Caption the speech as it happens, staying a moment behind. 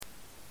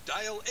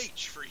Dial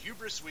H for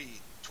Hubris Weed.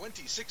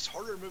 26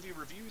 horror movie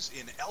reviews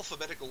in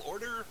alphabetical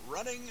order,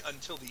 running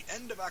until the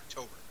end of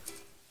October.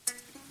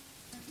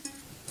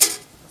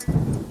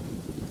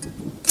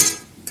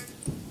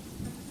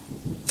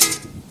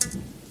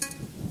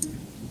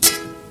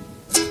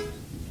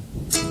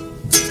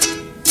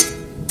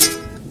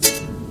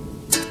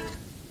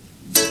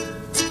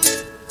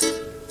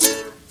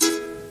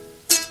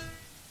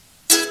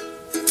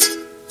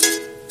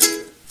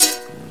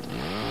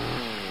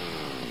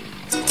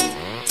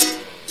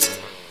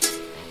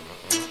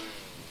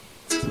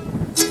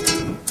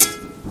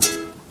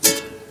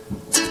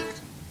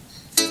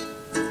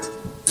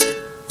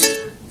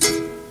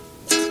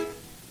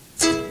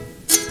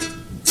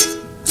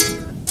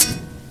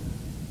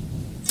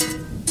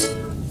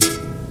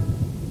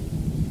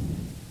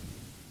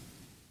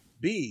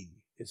 B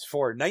is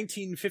for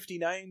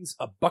 1959's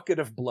A Bucket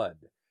of Blood,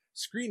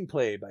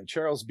 screenplay by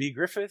Charles B.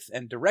 Griffith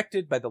and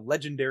directed by the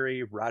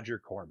legendary Roger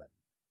Corman.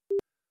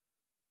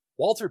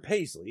 Walter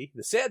Paisley,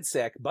 the sad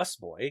sack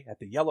busboy at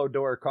the Yellow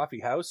Door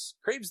Coffee House,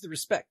 craves the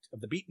respect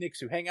of the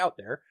beatniks who hang out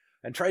there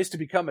and tries to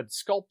become a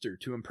sculptor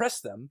to impress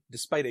them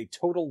despite a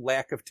total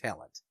lack of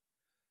talent.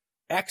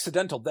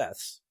 Accidental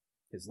deaths,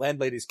 his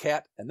landlady's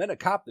cat, and then a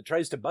cop that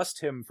tries to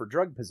bust him for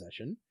drug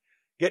possession,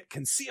 get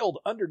concealed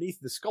underneath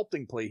the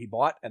sculpting play he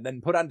bought and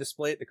then put on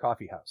display at the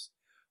coffee house.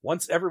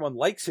 Once everyone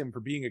likes him for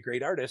being a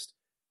great artist,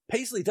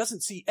 Paisley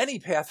doesn't see any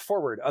path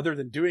forward other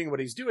than doing what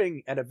he's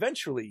doing, and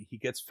eventually he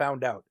gets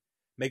found out,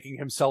 making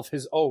himself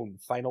his own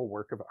final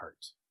work of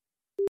art.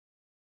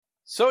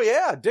 So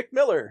yeah, Dick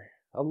Miller.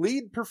 A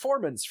lead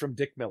performance from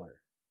Dick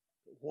Miller.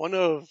 One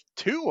of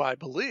two, I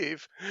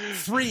believe.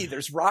 3.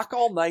 There's Rock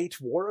All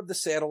Night, War of the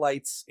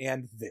Satellites,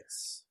 and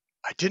this.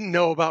 I didn't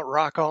know about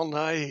Rock All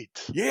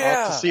Night. Yeah.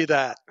 I'll have to see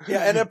that.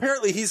 Yeah, and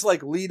apparently he's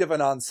like lead of an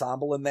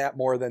ensemble in that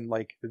more than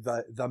like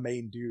the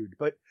main dude.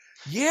 But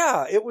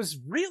yeah, it was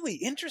really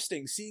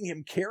interesting seeing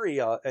him carry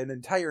an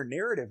entire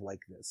narrative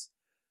like this.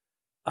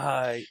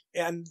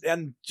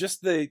 And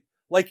just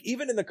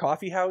even in the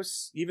coffee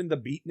house, even the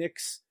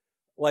beatniks,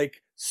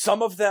 like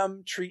some of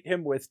them treat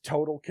him with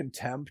total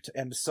contempt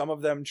and some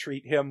of them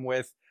treat him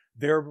with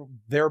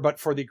there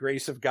but for the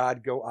grace of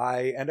God go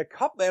I,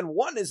 and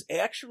one is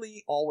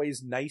actually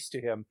always nice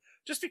to him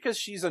just because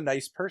she's a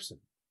nice person.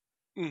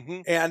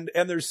 Mm-hmm. And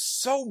there's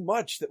so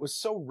much that was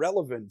so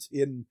relevant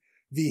in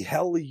the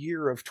hell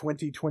year of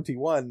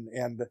 2021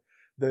 and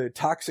the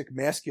toxic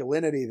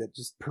masculinity that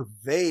just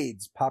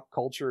pervades pop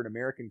culture and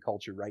American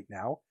culture right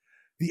now.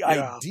 The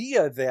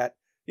idea that,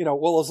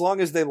 well, as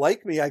long as they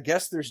like me, I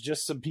guess there's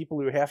just some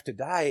people who have to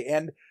die.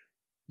 And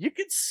you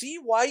can see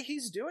why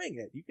he's doing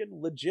it. You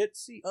can legit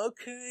see,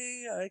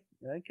 okay,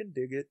 I can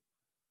dig it.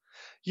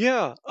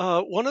 Yeah.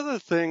 One of the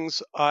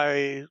things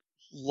I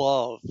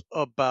love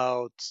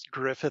about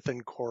Griffith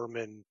and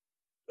Corman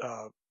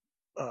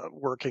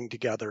working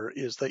together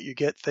is that you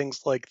get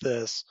things like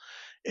this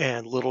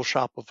and Little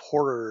Shop of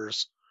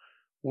Horrors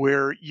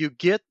where you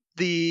get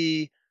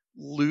the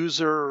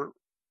loser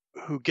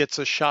who gets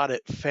a shot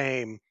at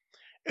fame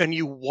and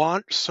you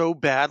want so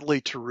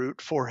badly to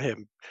root for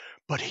him,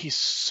 but he's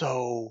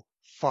so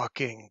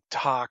fucking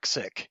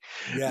toxic.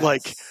 Yes.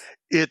 Like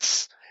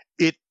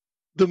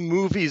the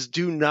movies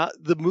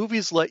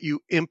let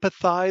you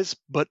empathize,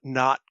 but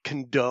not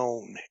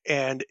condone.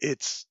 And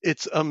it's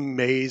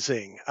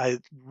amazing. I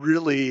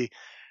really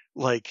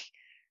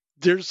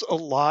there's a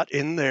lot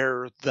in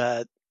there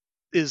that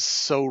is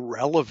so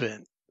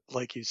relevant.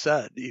 Like you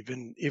said,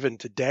 even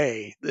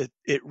today,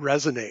 it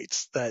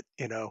resonates that,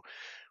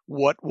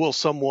 what will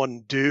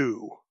someone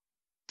do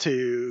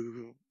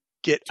to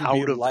get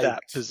out of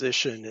that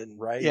position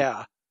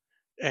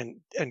and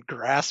and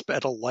grasp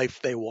at a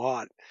life they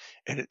want.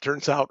 And it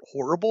turns out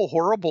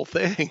horrible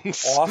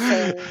things.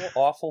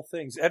 Awful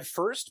things. At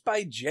first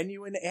by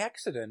genuine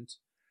accident.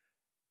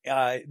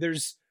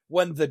 There's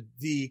when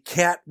the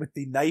cat with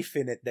the knife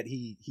in it that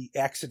he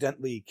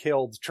accidentally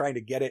killed trying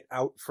to get it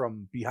out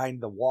from behind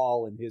the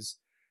wall in his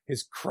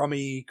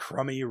crummy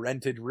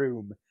rented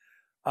room.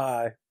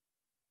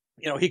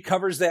 He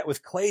covers that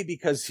with clay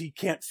because he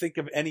can't think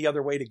of any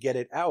other way to get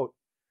it out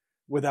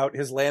without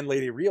his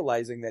landlady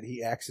realizing that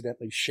he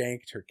accidentally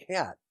shanked her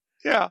cat.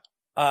 Yeah.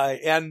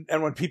 And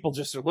when people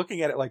just are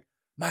looking at it like,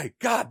 my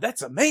God,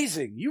 that's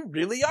amazing. You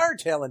really are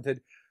talented.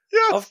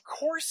 Yeah. Of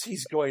course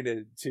he's going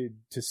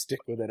to stick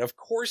with it. Of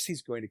course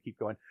he's going to keep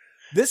going.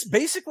 This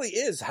basically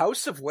is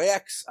House of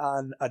Wax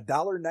on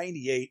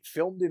 $1.98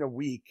 filmed in a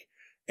week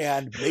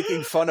and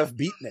making fun of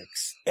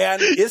beatniks.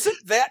 And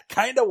isn't that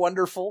kind of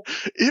wonderful?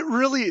 It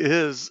really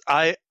is.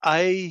 I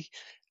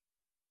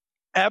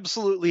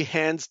absolutely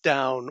hands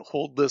down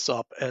hold this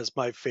up as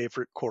my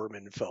favorite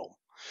Corman film.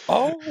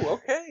 Oh,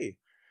 okay.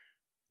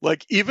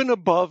 Like even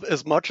above,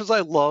 as much as I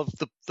love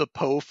the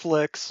Poe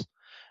flicks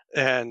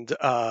and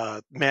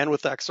Man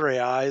with X-Ray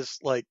Eyes,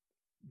 like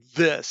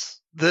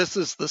this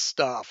is the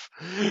stuff.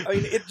 I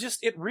mean,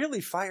 it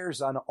really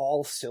fires on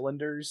all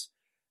cylinders,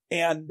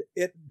 and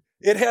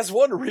it has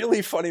one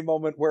really funny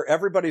moment where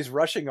everybody's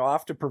rushing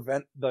off to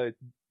prevent the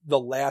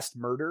last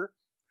murder.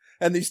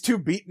 and these two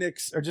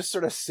beatniks are just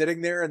sort of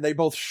sitting there, and they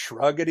both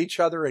shrug at each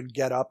other and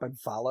get up and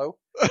follow.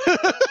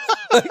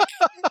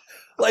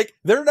 Like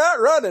they're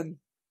not running,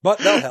 but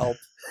they'll help.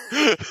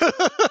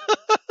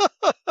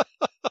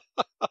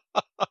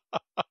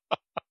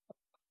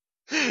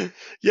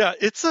 Yeah,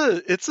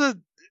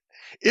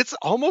 it's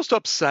almost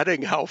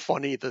upsetting how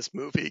funny this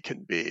movie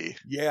can be.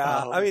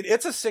 Yeah, I mean,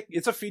 it's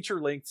a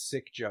feature-length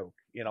sick joke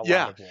in a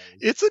lot of ways.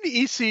 It's an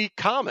EC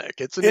comic.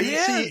 It's an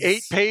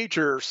EC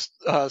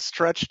 8-pager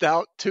stretched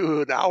out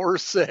to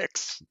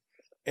 1:06.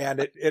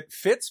 And it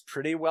fits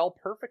pretty well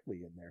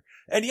perfectly in there.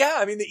 And yeah,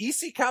 I mean, the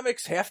EC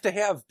comics have to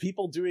have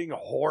people doing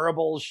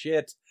horrible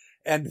shit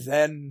and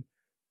then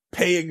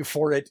paying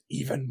for it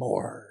even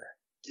more.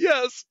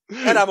 Yes.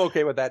 And I'm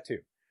okay with that too.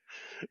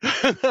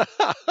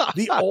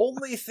 The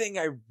only thing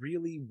I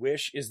really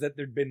wish is that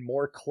there'd been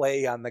more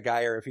clay on the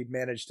guy, or if he'd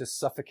managed to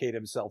suffocate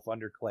himself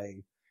under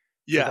clay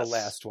for the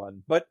last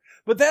one. But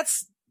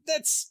that's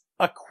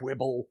a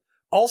quibble.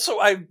 Also,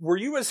 were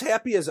you as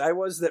happy as I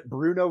was that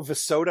Bruno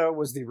Visota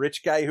was the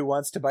rich guy who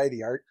wants to buy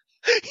the art?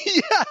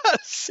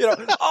 Yes. You know,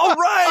 all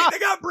right, I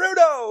got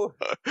Bruno.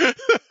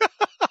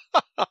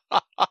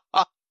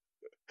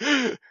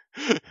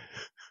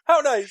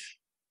 How nice.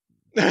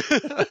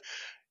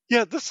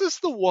 Yeah, this is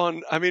the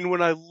one. I mean,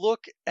 when I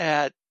look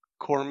at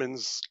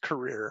Corman's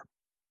career,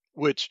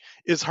 which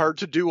is hard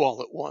to do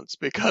all at once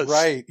because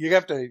right, you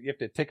have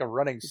to take a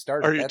running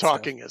start. Are you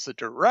talking as a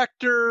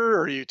director?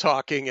 Are you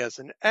talking as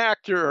an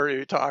actor? Are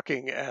you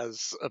talking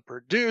as a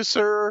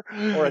producer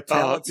or a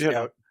talent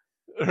scout?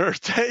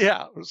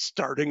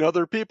 Starting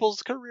other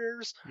people's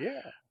careers.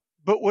 Yeah.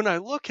 But when I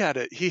look at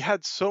it, he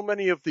had so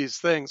many of these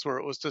things where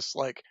it was just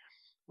like,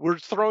 we're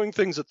throwing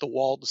things at the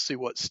wall to see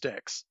what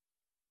sticks.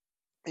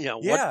 You know,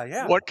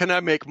 what can I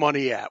make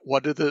money at?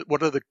 What are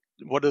the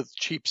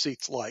cheap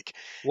seats like?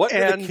 What do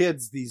the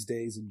kids these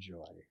days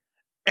enjoy?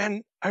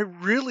 And I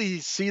really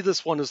see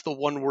this one as the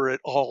one where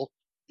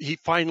he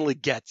finally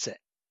gets it.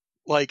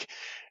 Like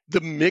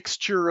the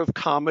mixture of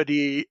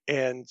comedy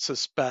and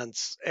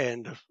suspense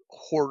and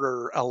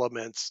horror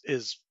elements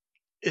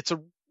it's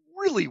a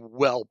really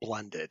well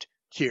blended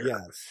here.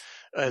 Yes.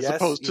 As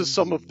opposed to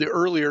some of the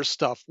earlier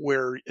stuff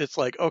where it's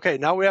like, okay,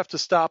 now we have to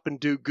stop and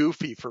do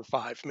Goofy for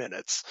 5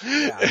 minutes.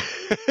 Yeah.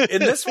 In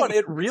this one,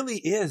 it really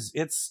is.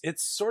 It's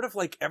sort of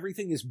like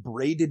everything is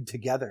braided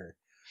together.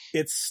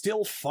 It's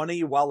still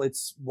funny while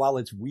it's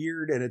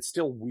weird, and it's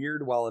still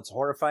weird while it's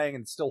horrifying,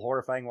 and it's still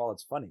horrifying while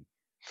it's funny.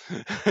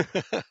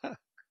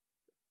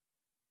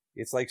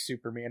 It's like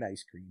Superman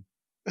ice cream.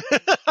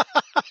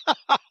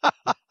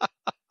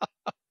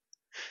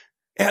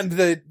 And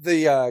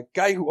the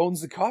guy who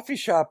owns the coffee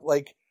shop,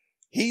 like,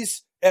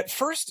 he's the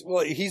first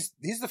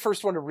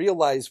one to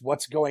realize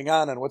what's going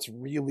on and what's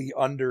really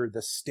under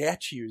the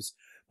statues,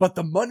 but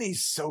the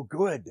money's so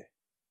good.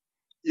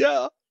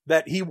 Yeah.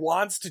 That he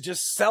wants to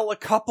just sell a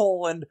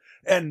couple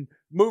and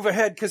move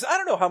ahead. Cause I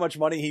don't know how much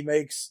money he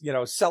makes,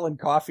 selling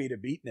coffee to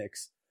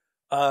beatniks.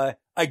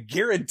 I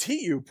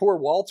guarantee you poor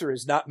Walter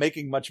is not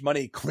making much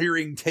money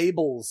clearing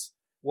tables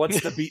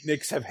once the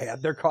beatniks have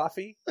had their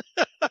coffee.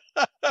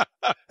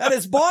 And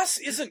his boss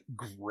isn't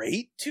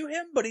great to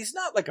him, but he's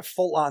not like a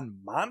full-on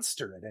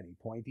monster at any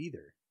point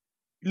either.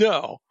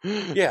 No.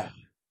 Yeah.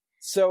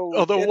 So,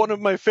 although one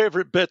of my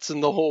favorite bits in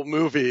the whole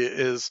movie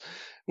is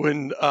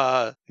when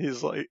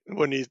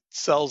when he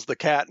sells the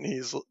cat and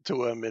he's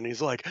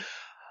like,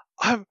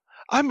 I'm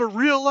a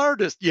real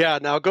artist. Yeah,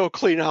 now go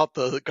clean out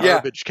the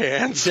garbage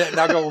cans. Yeah,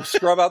 now go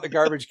scrub out the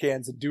garbage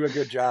cans and do a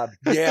good job.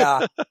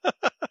 Yeah.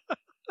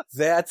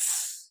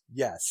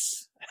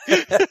 Yes.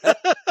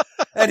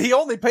 And he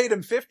only paid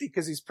him $50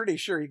 because he's pretty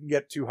sure he can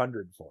get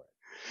 $200 for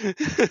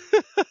it.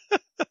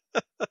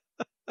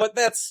 But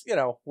that's,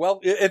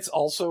 it's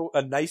also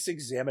a nice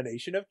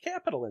examination of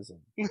capitalism.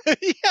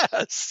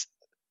 Yes.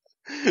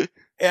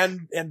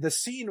 And the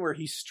scene where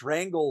he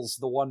strangles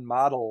the one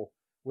model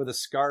with a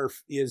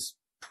scarf is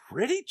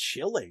pretty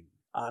chilling,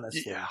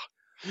 honestly. Yeah.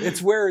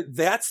 It's where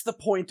that's the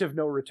point of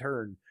no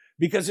return,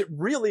 because it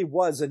really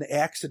was an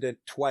accident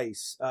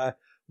twice.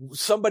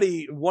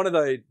 One of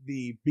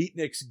the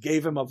beatniks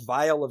gave him a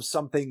vial of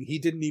something. He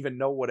didn't even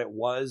know what it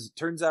was.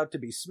 Turns out to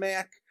be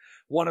smack.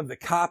 One of the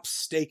cops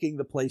staking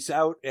the place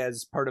out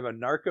as part of a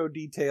narco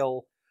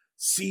detail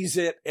sees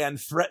it and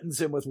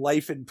threatens him with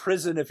life in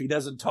prison if he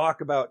doesn't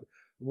talk about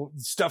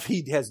stuff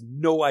he has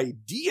no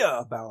idea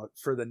about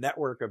for the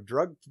network of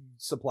drug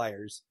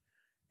suppliers,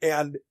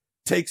 and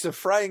takes a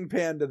frying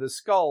pan to the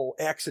skull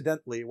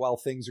accidentally while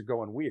things are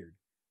going weird.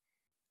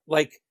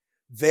 Like,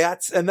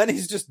 and then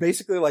he's just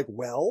basically like,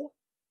 well,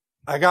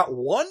 I got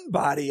one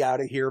body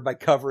out of here by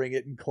covering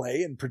it in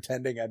clay and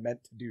pretending I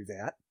meant to do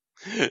that.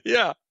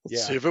 Yeah.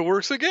 Let's see if it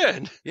works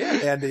again. Yeah.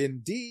 And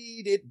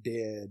indeed it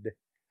did.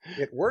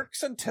 It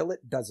works until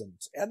it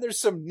doesn't. And there's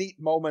some neat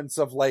moments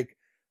of like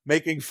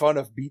making fun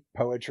of beat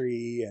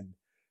poetry and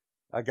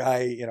a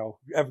guy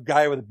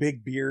with a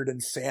big beard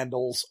and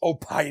sandals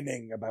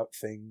opining about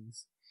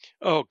things.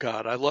 Oh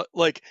God.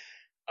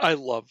 I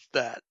love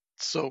that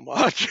so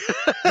much.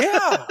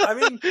 Yeah. I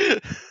mean,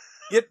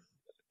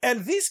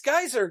 And these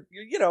guys are,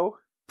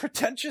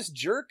 pretentious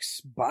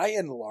jerks by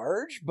and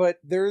large, but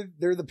they're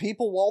the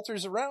people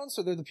Walter's around,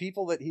 so they're the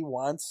people that he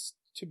wants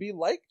to be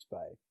liked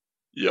by.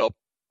 Yep.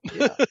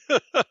 Yeah.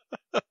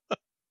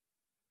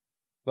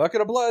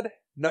 Bucket of blood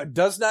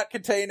does not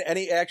contain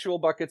any actual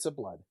buckets of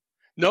blood.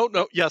 No.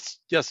 Yes,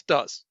 it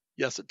does.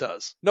 Yes, it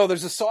does. No,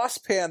 there's a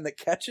saucepan that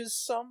catches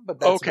some, but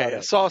that's okay.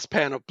 A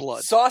saucepan of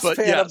blood.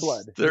 Saucepan of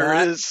blood.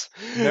 There is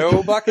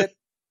no bucket.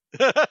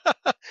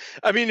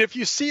 I mean, if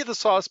you see the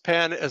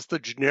saucepan as the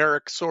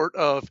generic sort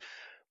of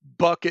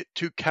bucket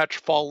to catch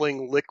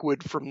falling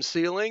liquid from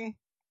ceiling,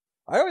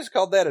 I always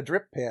called that a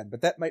drip pan,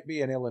 but that might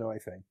be an Illinois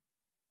thing.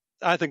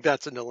 I think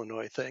that's an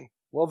Illinois thing.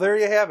 Well, there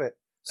you have it.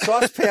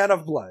 Saucepan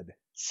of blood.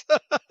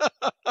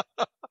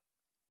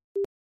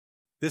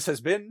 This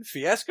has been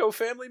Fiasco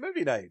Family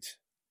Movie Night.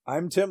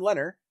 I'm Tim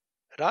Lenner.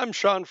 And I'm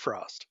Sean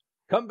Frost.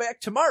 Come back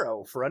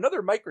tomorrow for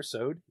another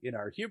microsode in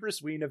our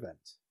Hubris Ween event.